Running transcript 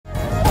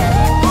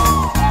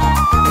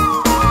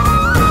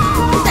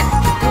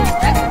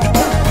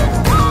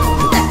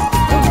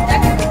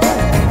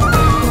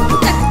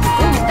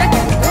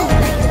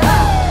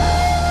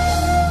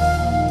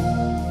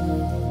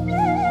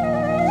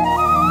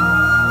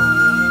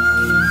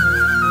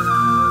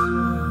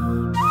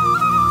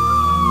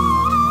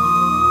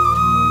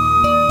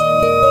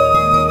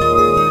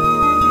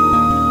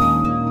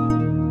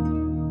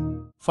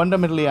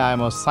Fundamentally, I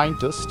am a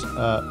scientist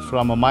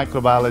from a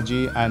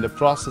microbiology and a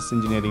process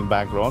engineering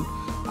background.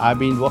 I've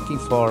been working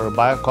for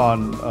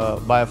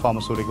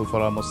biopharmaceutical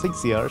for almost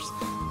 6 years,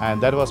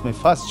 and that was my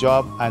first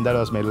job and that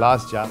was my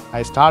last job.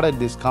 I started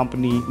this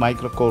company,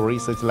 Microcore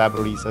Research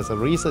Laboratories, as a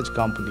research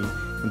company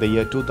in the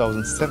year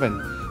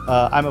 2007.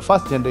 I'm a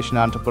first generation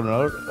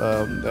entrepreneur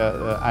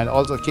and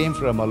also came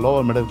from a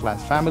lower middle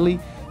class family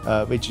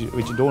which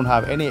don't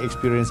have any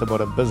experience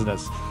about a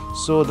business.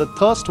 So the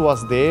thirst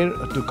was there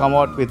to come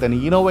out with an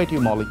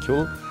innovative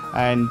molecule,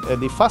 and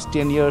the first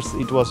 10 years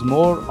it was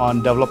more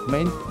on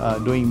development,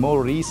 doing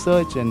more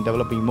research and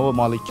developing more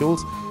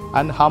molecules.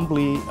 And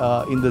humbly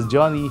in this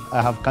journey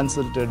I have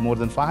consulted more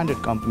than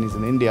 500 companies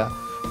in India.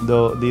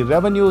 The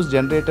revenues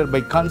generated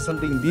by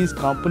consulting these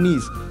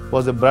companies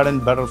was the bread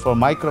and butter for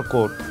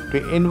Microcore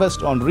to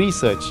invest on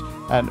research,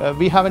 and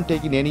we haven't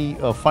taken any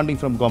funding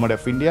from Government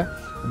of India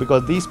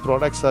because these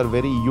products are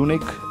very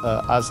unique.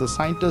 As a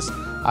scientist,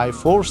 I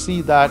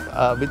foresee that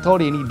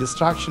without any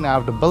distraction I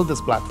have to build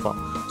this platform.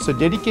 So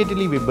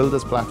dedicatedly we built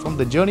this platform.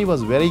 The journey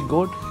was very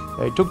good.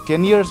 It took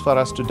 10 years for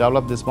us to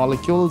develop these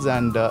molecules,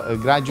 and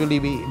gradually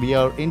we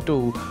are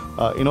into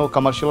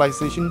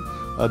commercialization.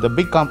 The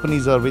big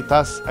companies are with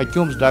us.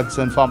 Acumes Drugs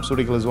and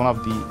Pharmaceutical is one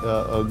of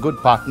the good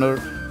partner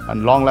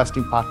and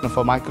long-lasting partner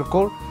for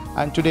Microcore.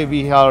 And today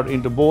we are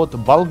into both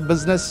bulk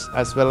business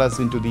as well as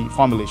into the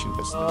formulation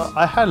business.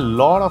 I had a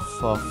lot of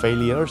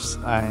failures,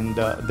 and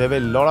there were a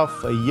lot of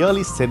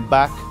yearly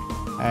setback,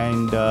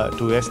 and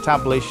to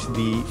establish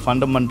the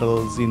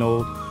fundamentals, we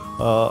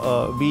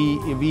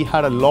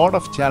had a lot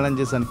of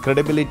challenges and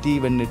credibility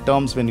when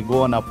you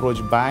go and approach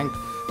bank.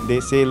 They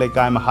say like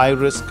I'm high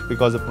risk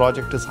because the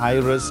project is high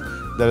risk.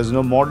 There is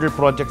no model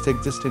projects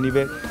exist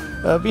anywhere.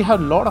 We have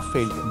a lot of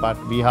failure, but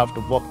we have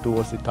to work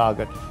towards the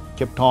target.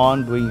 Kept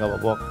on doing our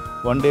work.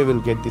 One day we'll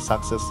get the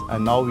success,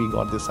 and now we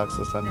got the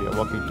success and we are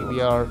working towards.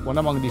 We are one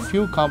among the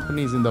few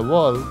companies in the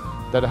world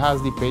that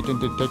has the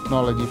patented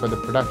technology for the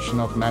production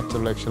of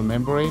natural electron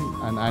membrane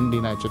and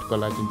anti-natural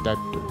collagen type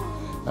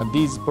 2.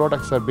 These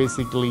products are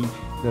basically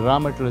the raw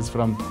material is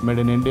made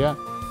in India,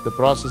 the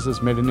process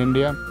is made in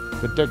India,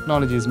 the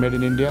technology is made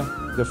in India,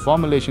 the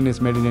formulation is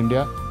made in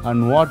India,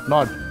 and what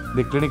not.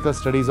 The clinical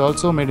study is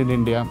also made in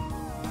India,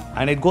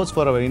 and it goes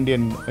for our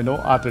Indian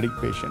arthritic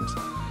patients.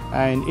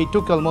 And it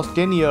took almost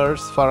 10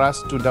 years for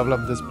us to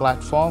develop this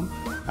platform,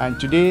 and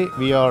today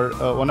we are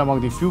one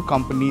among the few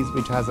companies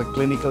which has a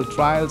clinical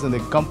trials and a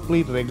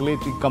complete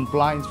regulatory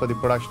compliance for the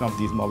production of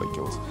these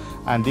molecules.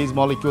 And these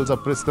molecules are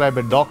prescribed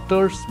by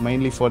doctors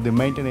mainly for the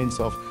maintenance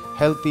of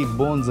healthy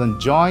bones and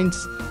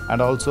joints,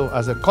 and also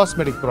as a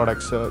cosmetic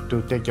products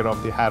to take care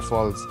of the hair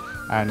falls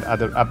and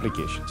other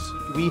applications.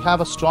 We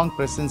have a strong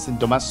presence in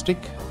domestic,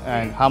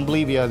 and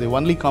humbly we are the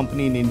only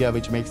company in India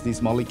which makes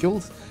these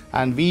molecules,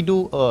 and we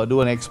do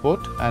an export,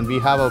 and we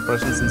have our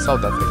presence in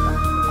South Africa.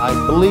 I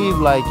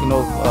believe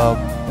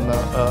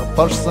a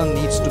person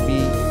needs to be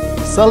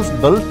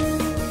self-built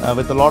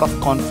with a lot of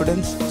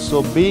confidence.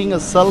 So being a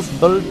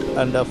self-built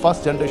and a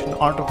first generation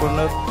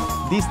entrepreneur,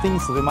 these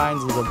things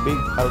reminds us a big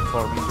help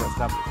for me to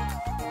establish.